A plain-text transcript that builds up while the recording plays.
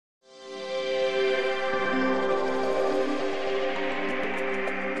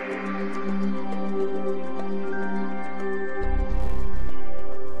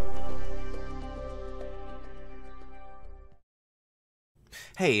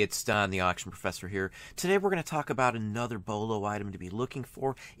Hey, it's Don, the Auction Professor here. Today we're going to talk about another BOLO item to be looking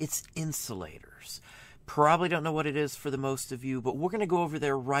for. It's insulators. Probably don't know what it is for the most of you, but we're going to go over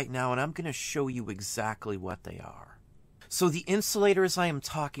there right now and I'm going to show you exactly what they are. So the insulators I am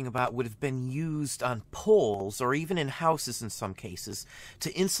talking about would have been used on poles or even in houses in some cases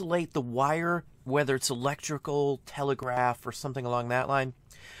to insulate the wire, whether it's electrical, telegraph, or something along that line,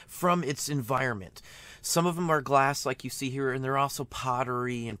 from its environment. Some of them are glass like you see here, and they're also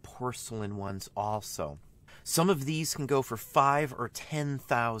pottery and porcelain ones also. Some of these can go for $5,000 or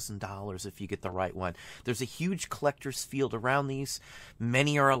 $10,000 if you get the right one. There's a huge collector's field around these.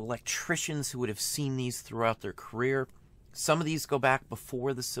 Many are electricians who would have seen these throughout their career. Some of these go back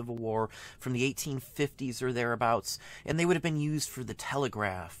before the Civil War, from the 1850s or thereabouts, and they would have been used for the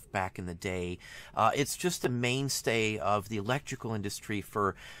telegraph back in the day. It's just a mainstay of the electrical industry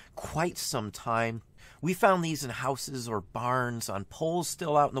for quite some time. We found these in houses or barns, on poles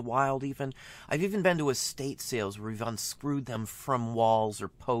still out in the wild even. I've even been to estate sales where we've unscrewed them from walls or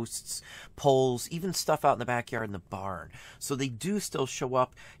posts, poles, even stuff out in the backyard in the barn. So they do still show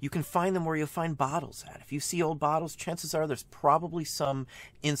up. You can find them where you'll find bottles at. If you see old bottles, chances are there's probably some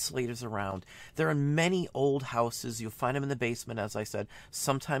insulators around. They're in many old houses. You'll find them in the basement, as I said,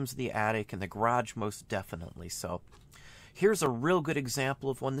 sometimes the attic, and the garage most definitely. So here's a real good example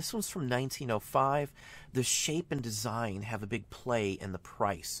of one. This one's from 1905. The shape and design have a big play in the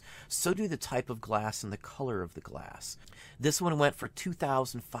price. So do the type of glass and the color of the glass. This one went for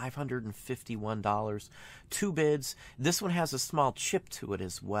 $2,551. Two bids. This one has a small chip to it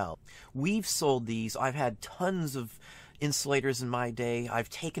as well. We've sold these. I've had tons of insulators in my day. I've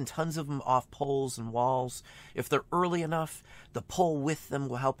taken tons of them off poles and walls. If they're early enough, the pole with them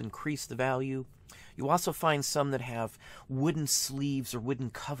will help increase the value. You also find some that have wooden sleeves or wooden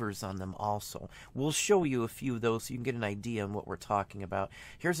covers on them also. We'll show you a few of those so you can get an idea on what we're talking about.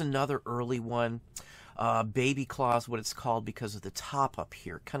 Here's another early one. Baby claw is what it's called because of the top up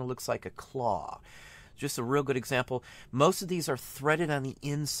here. It kind of looks like a claw. Just a real good example. Most of these are threaded on the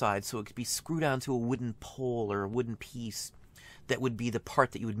inside, so it could be screwed onto a wooden pole or a wooden piece that would be the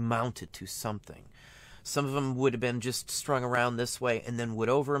part that you would mount it to something. Some of them would have been just strung around this way and then wood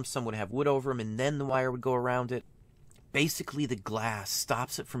over them. Some would have wood over them and then the wire would go around it. Basically, the glass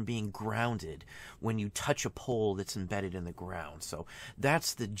stops it from being grounded when you touch a pole that's embedded in the ground. So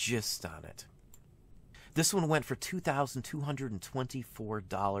that's the gist on it. This one went for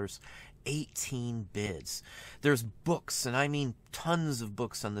 $2,224. 18 bids. There's books, and I mean tons of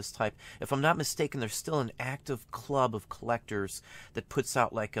books on this type. If I'm not mistaken, there's still an active club of collectors that puts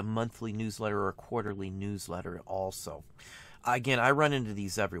out like a monthly newsletter or a quarterly newsletter also. Again, I run into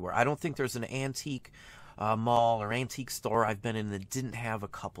these everywhere. I don't think there's an antique mall or antique store I've been in that didn't have a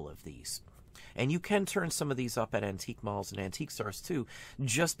couple of these. And you can turn some of these up at antique malls and antique stores too,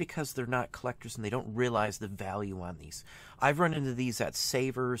 just because they're not collectors and they don't realize the value on these. I've run into these at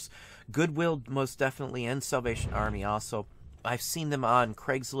Savers, Goodwill most definitely, and Salvation Army also. I've seen them on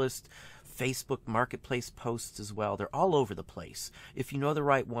Craigslist, Facebook Marketplace posts as well. They're all over the place. If you know the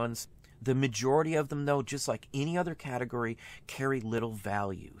right ones, the majority of them, though, just like any other category, carry little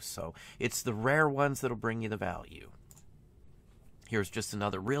value. So it's the rare ones that'll bring you the value. Here's just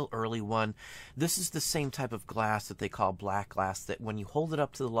another real early one. This is the same type of glass that they call black glass, that when you hold it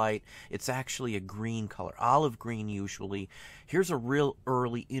up to the light, it's actually a green color, olive green usually. Here's a real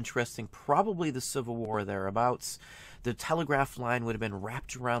early, interesting, probably the Civil War thereabouts. The telegraph line would have been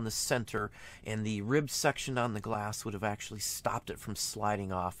wrapped around the center, and the ribbed section on the glass would have actually stopped it from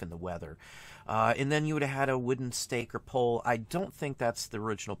sliding off in the weather. And then you would have had a wooden stake or pole. I don't think that's the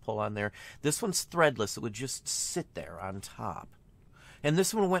original pole on there. This one's threadless. It would just sit there on top. And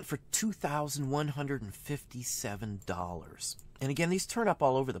this one went for $2,157. And again, these turn up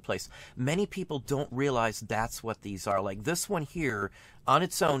all over the place. Many people don't realize that's what these are. Like this one here, on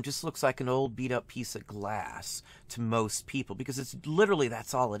its own, just looks like an old beat-up piece of glass to most people, because it's literally,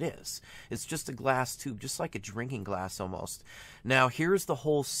 that's all it is. It's just a glass tube, just like a drinking glass almost. Now, here's the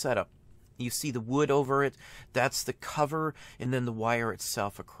whole setup. You see the wood over it, that's the cover, and then the wire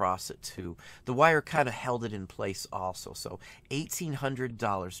itself across it too. The wire kind of held it in place also. So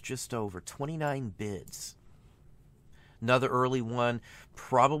 $1,800, just over, 29 bids. Another early one,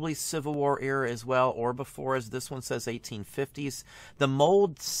 probably Civil War era as well, or before, as this one says 1850s. The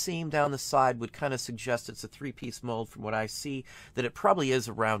mold seam down the side would kind of suggest it's a three-piece mold from what I see, that it probably is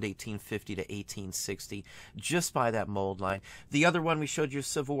around 1850 to 1860, just by that mold line. The other one we showed you,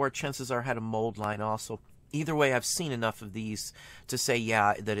 Civil War, chances are had a mold line also. Either way, I've seen enough of these to say,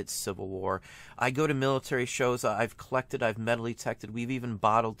 yeah, that it's Civil War. I go to military shows. I've collected. I've metal detected. We've even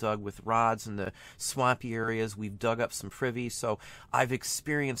bottle dug with rods in the swampy areas. We've dug up some privy. So I've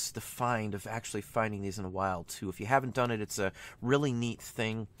experienced the find of actually finding these in the wild, too. If you haven't done it, it's a really neat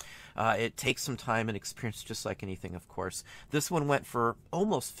thing. It takes some time and experience, just like anything, of course. This one went for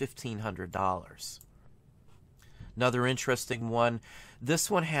almost $1,500. Another interesting one.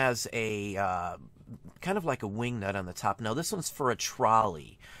 This one has a kind of like a wing nut on the top. Now, this one's for a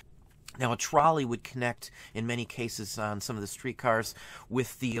trolley. Now, a trolley would connect, in many cases on some of the streetcars,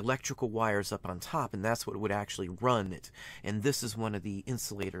 with the electrical wires up on top, and that's what would actually run it. And this is one of the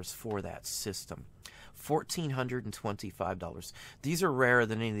insulators for that system. $1,425. These are rarer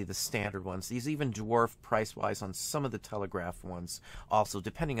than any of the standard ones. These even dwarf price-wise on some of the telegraph ones, also,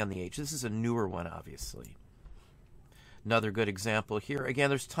 depending on the age. This is a newer one, obviously. Another good example here. Again,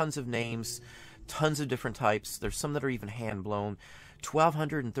 there's tons of names, tons of different types. There's some that are even hand-blown.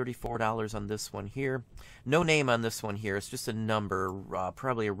 $1,234 on this one here. No name on this one here. It's just a number,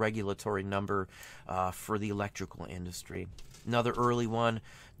 probably a regulatory number for the electrical industry. Another early one,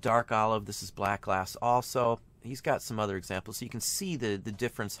 dark olive. This is black glass also. He's got some other examples. So you can see the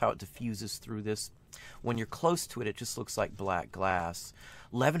difference, how it diffuses through this. When you're close to it, it just looks like black glass.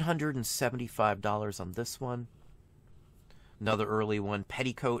 $1,175 on this one. Another early one,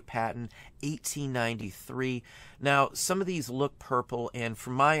 petticoat patent, 1893. Now, some of these look purple, and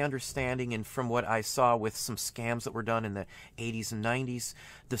from my understanding and from what I saw with some scams that were done in the 80s and 90s,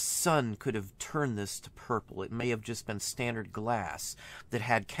 the sun could have turned this to purple. It may have just been standard glass that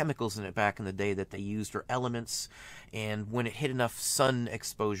had chemicals in it back in the day that they used, or elements, and when it hit enough sun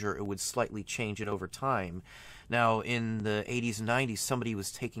exposure, it would slightly change it over time. Now, in the 80s and 90s, somebody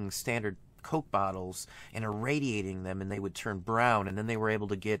was taking standard Coke bottles and irradiating them, and they would turn brown, and then they were able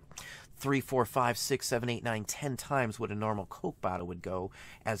to get 3, 4, 5, 6, 7, 8, 9, 10 times what a normal Coke bottle would go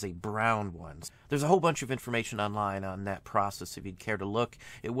as a brown one. There's a whole bunch of information online on that process if you'd care to look.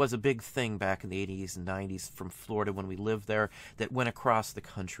 It was a big thing back in the 80s and 90s from Florida when we lived there, that went across the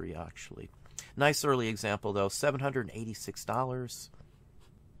country, actually. Nice early example, though, $786.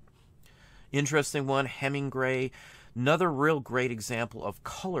 Interesting one, Hemingway. Another real great example of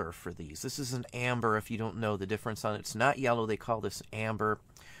color for these. This is an amber, if you don't know the difference on it. It's not yellow. They call this amber.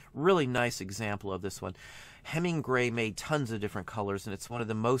 Really nice example of this one. Hemingway made tons of different colors, and it's one of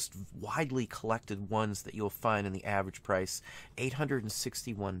the most widely collected ones that you'll find in the average price.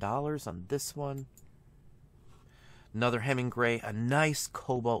 $861 on this one. Another Hemingway, a nice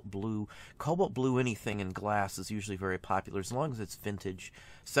cobalt blue. Cobalt blue anything in glass is usually very popular as long as it's vintage.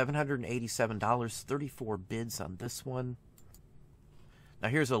 $787, 34 bids on this one. Now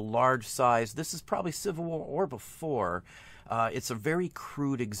here's a large size. This is probably Civil War or before. It's a very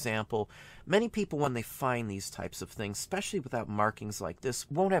crude example. Many people, when they find these types of things, especially without markings like this,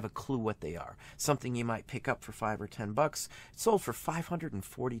 won't have a clue what they are. Something you might pick up for $5 or $10. It's sold for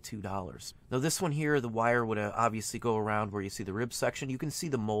 $542. Now this one here, the wire would obviously go around where you see the rib section. You can see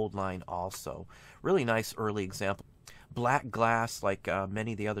the mold line also. Really nice early example. Black glass, like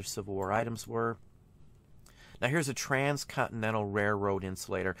many of the other Civil War items were. Now here's a transcontinental railroad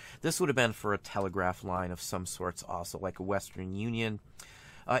insulator. This would have been for a telegraph line of some sorts also, like a Western Union.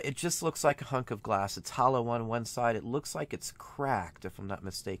 It just looks like a hunk of glass. It's hollow on one side. It looks like it's cracked, if I'm not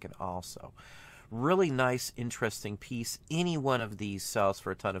mistaken, also. Really nice, interesting piece. Any one of these sells for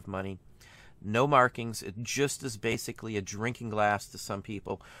a ton of money. No markings. It just is basically a drinking glass to some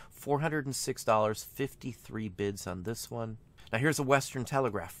people. $406, 53 bids on this one. Now here's a Western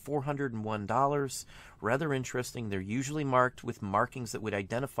Telegraph, $401. Rather interesting. They're usually marked with markings that would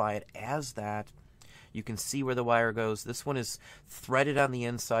identify it as that. You can see where the wire goes. This one is threaded on the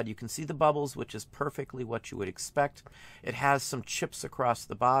inside. You can see the bubbles, which is perfectly what you would expect. It has some chips across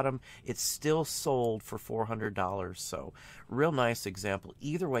the bottom. It's still sold for $400, so real nice example.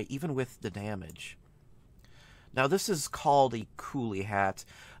 Either way, even with the damage. Now this is called a coolie hat.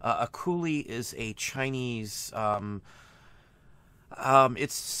 A coolie is a Chinese...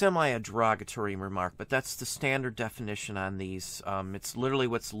 it's semi a derogatory remark, but that's the standard definition on these. It's literally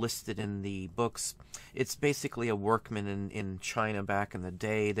what's listed in the books. It's basically a workman in China back in the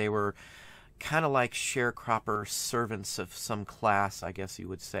day. They were kind of like sharecropper servants of some class, I guess you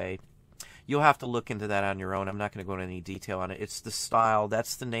would say. You'll have to look into that on your own. I'm not going to go into any detail on it. It's the style.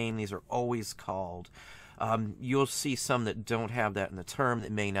 That's the name these are always called. You'll see some that don't have that in the term,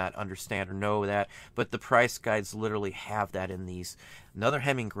 that may not understand or know that, but the price guides literally have that in these. Another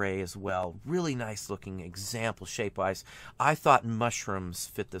Hemming Gray as well. Really nice looking example shape-wise. I thought mushrooms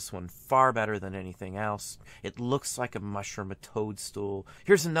fit this one far better than anything else. It looks like a mushroom, a toadstool.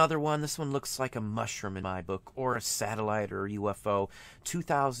 Here's another one. This one looks like a mushroom in my book, or a satellite or a UFO.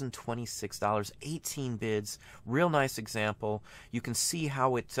 $2,026, 18 bids. Real nice example. You can see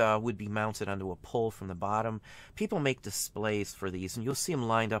how it would be mounted onto a pole from the bottom. People make displays for these, and you'll see them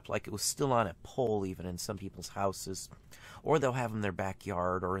lined up like it was still on a pole even in some people's houses. Or they'll have them in their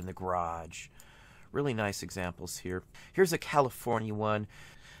backyard or in the garage. Really nice examples here. Here's a California one.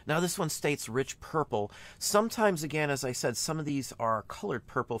 Now this one states rich purple. Sometimes, again, as I said, some of these are colored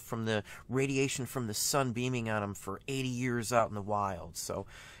purple from the radiation from the sun beaming on them for 80 years out in the wild. So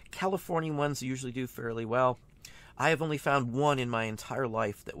California ones usually do fairly well. I have only found one in my entire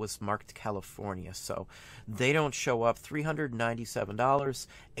life that was marked California, so they don't show up. $397,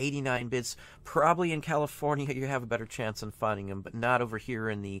 89 bids. Probably in California you have a better chance on finding them, but not over here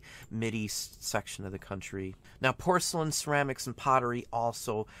in the Mideast section of the country. Now, porcelain, ceramics, and pottery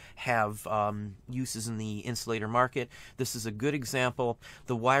also have uses in the insulator market. This is a good example.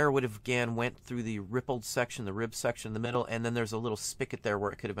 The wire would have, again, went through the rippled section, the rib section in the middle, and then there's a little spigot there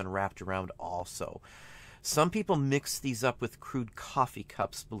where it could have been wrapped around also. Some people mix these up with crude coffee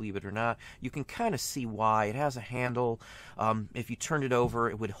cups, believe it or not. You can kind of see why. It has a handle. If you turned it over,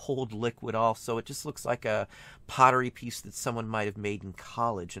 it would hold liquid also. It just looks like a pottery piece that someone might have made in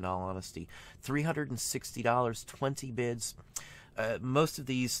college, in all honesty. $360, 20 bids. Most of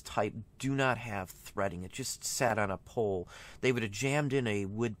these type do not have threading. It just sat on a pole. They would have jammed in a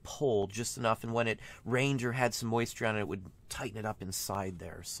wood pole just enough, and when it rained or had some moisture on it, it would tighten it up inside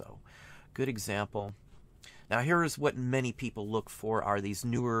there. So, good example. Now, here is what many people look for, are these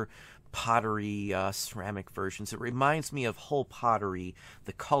newer pottery ceramic versions. It reminds me of Hull pottery,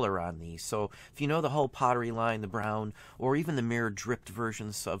 the color on these. So if you know the Hull pottery line, the brown, or even the mirror dripped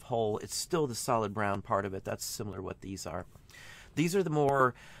versions of Hull, it's still the solid brown part of it. That's similar to what these are. These are the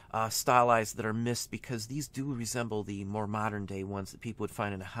more stylized that are missed, because these do resemble the more modern day ones that people would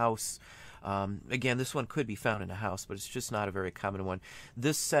find in a house. Again, this one could be found in a house, but it's just not a very common one.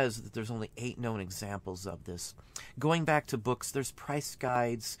 This says that there's only 8 known examples of this. Going back to books, there's price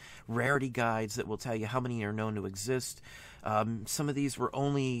guides, rarity guides that will tell you how many are known to exist. Some of these were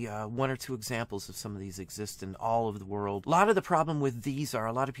only 1 or 2 examples of some of these exist in all of the world. A lot of the problem with these are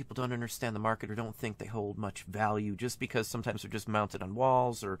a lot of people don't understand the market or don't think they hold much value, just because sometimes they're just mounted on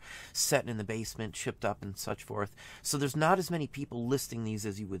walls or set in the basement, chipped up and such forth. So there's not as many people listing these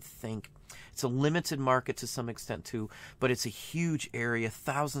as you would think. It's a limited market to some extent too, but it's a huge area.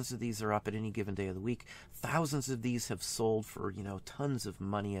 Thousands of these are up at any given day of the week. Thousands of these have sold for, you know, tons of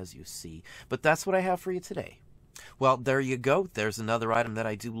money, as you see. But that's what I have for you today. Well, there you go. There's another item that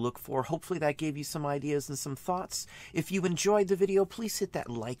I do look for. Hopefully that gave you some ideas and some thoughts. If you enjoyed the video, please hit that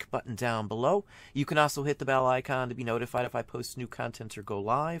like button down below. You can also hit the bell icon to be notified if I post new content or go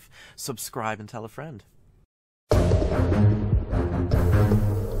live. Subscribe and tell a friend.